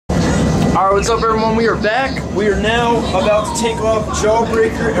Alright, what's up everyone? We are back. We are now about to take off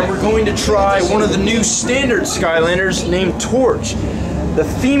Jawbreaker and we're going to try one of the new standard Skylanders named Torch. The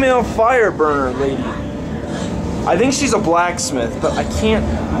female fire burner lady. I think she's a blacksmith, but I can't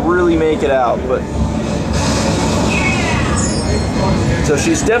really make it out. But so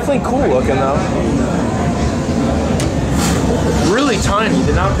she's definitely cool looking though. Really tiny,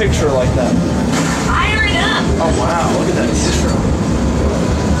 did not picture her like that. Fire it up! Oh wow, look at that intro.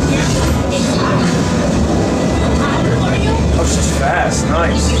 Oh, she's fast.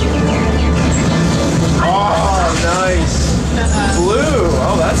 Nice. Oh, nice. Blue.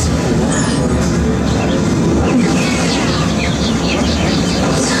 Oh, that's cool.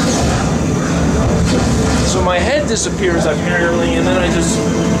 So my head disappears apparently, and then I just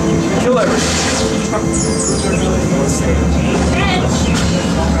kill everything.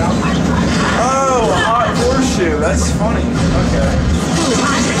 Oh, a hot horseshoe. That's funny. Okay.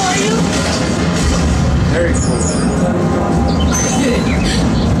 Very cool.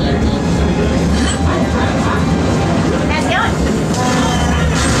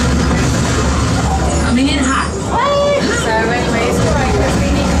 Coming in hot. So anyways, we're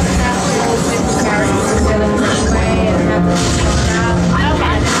reading the samples with the characters and filling them away and have them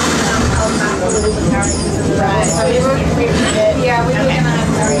all the characters as well. So we were yeah, we were going to have a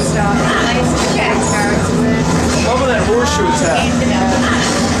very start nice to get characters in. Love that horseshoe attack.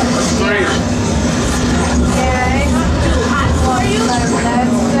 That's great.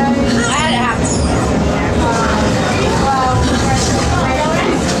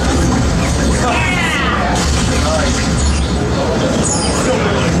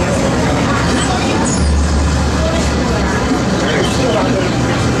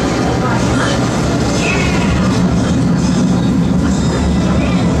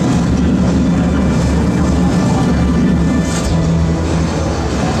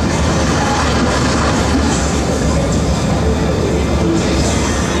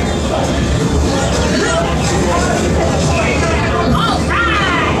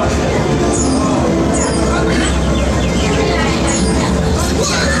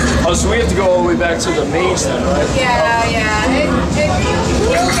 Oh, so we have to go all the way back to the maze then, right? Yeah, yeah.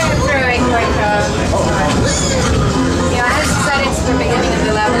 You'll get through it quicker. Yeah, I just said it's the beginning of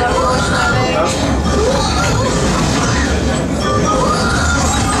the level, unfortunately.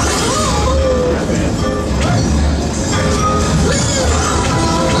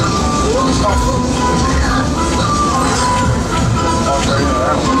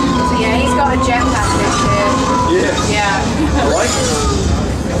 So yeah, he's got a jetpack this year. Yeah. Yeah. I like it.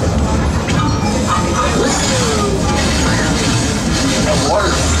 That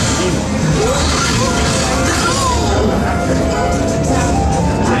water's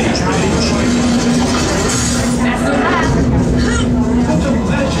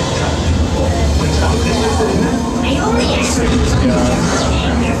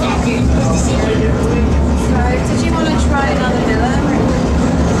So, did you want to try another villain?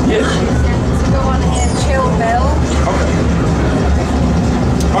 yeah. So go on here, Chill Bill. Okay.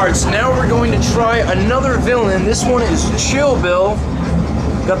 Alright, so now we're going to try another villain. This one is Chill Bill.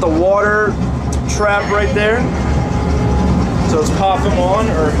 Got the water trap right there. So let's pop him on,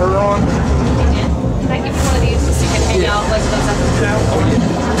 or her on. Can I give you one of these just so you can hang out like those other throw? Oh, yeah.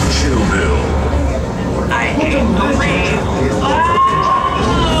 Chill Bill. I hate the rain. Oh!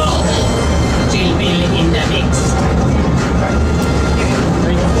 Chill Bill in the mix.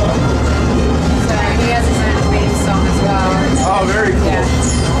 So he has his own theme song as well. Oh, very cool. Yeah.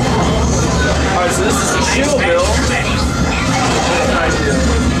 Alright, so this is the Chill Bill. That's an idea.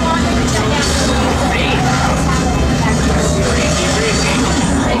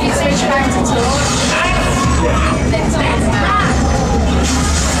 If you switch back to Torch, then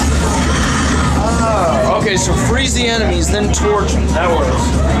Oh, okay, so freeze the enemies, then torch them. That works.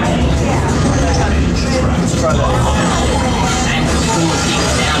 Let's try that. And cool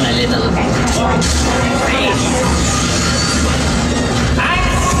things down a little.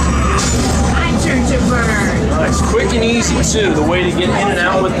 I turn to burn. Nice, quick and easy too. The way to get in and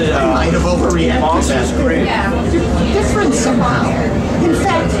out with the Might have overreacted. monsters is great. You're different somehow. In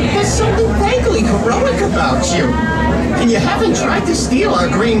fact, there's something vaguely heroic about you. And you haven't tried to steal our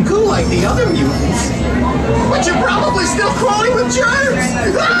green goo like the other mutants. But you're probably still crawling with germs!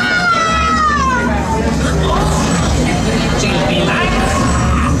 Chill Bill.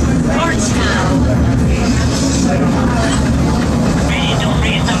 Torch now. Ready to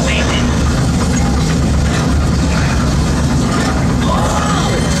breathe the baby.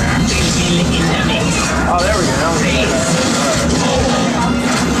 Chill Bill in the mix. Oh, there we go. Now we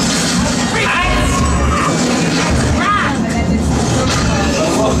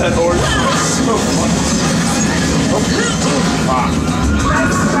that horse. That's so funny. Oh.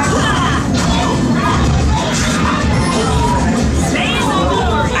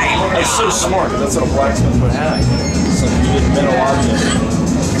 That's so smart. That's what a blacksmith would have. It's like you get metal object.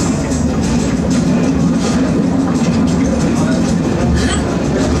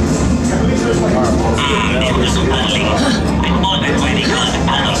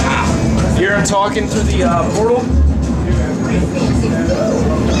 You hear him talking through the portal?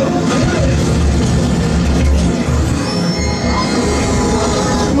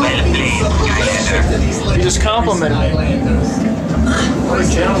 He just complimented me.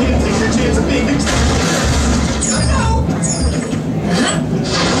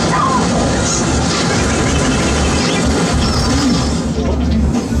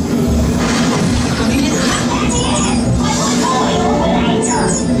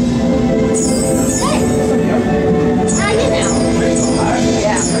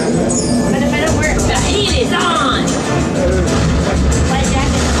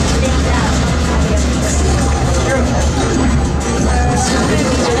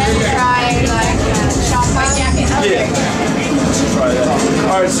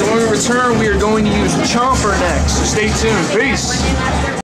 Alright, so when we return, we are going to use Chomper next, so stay tuned. Peace!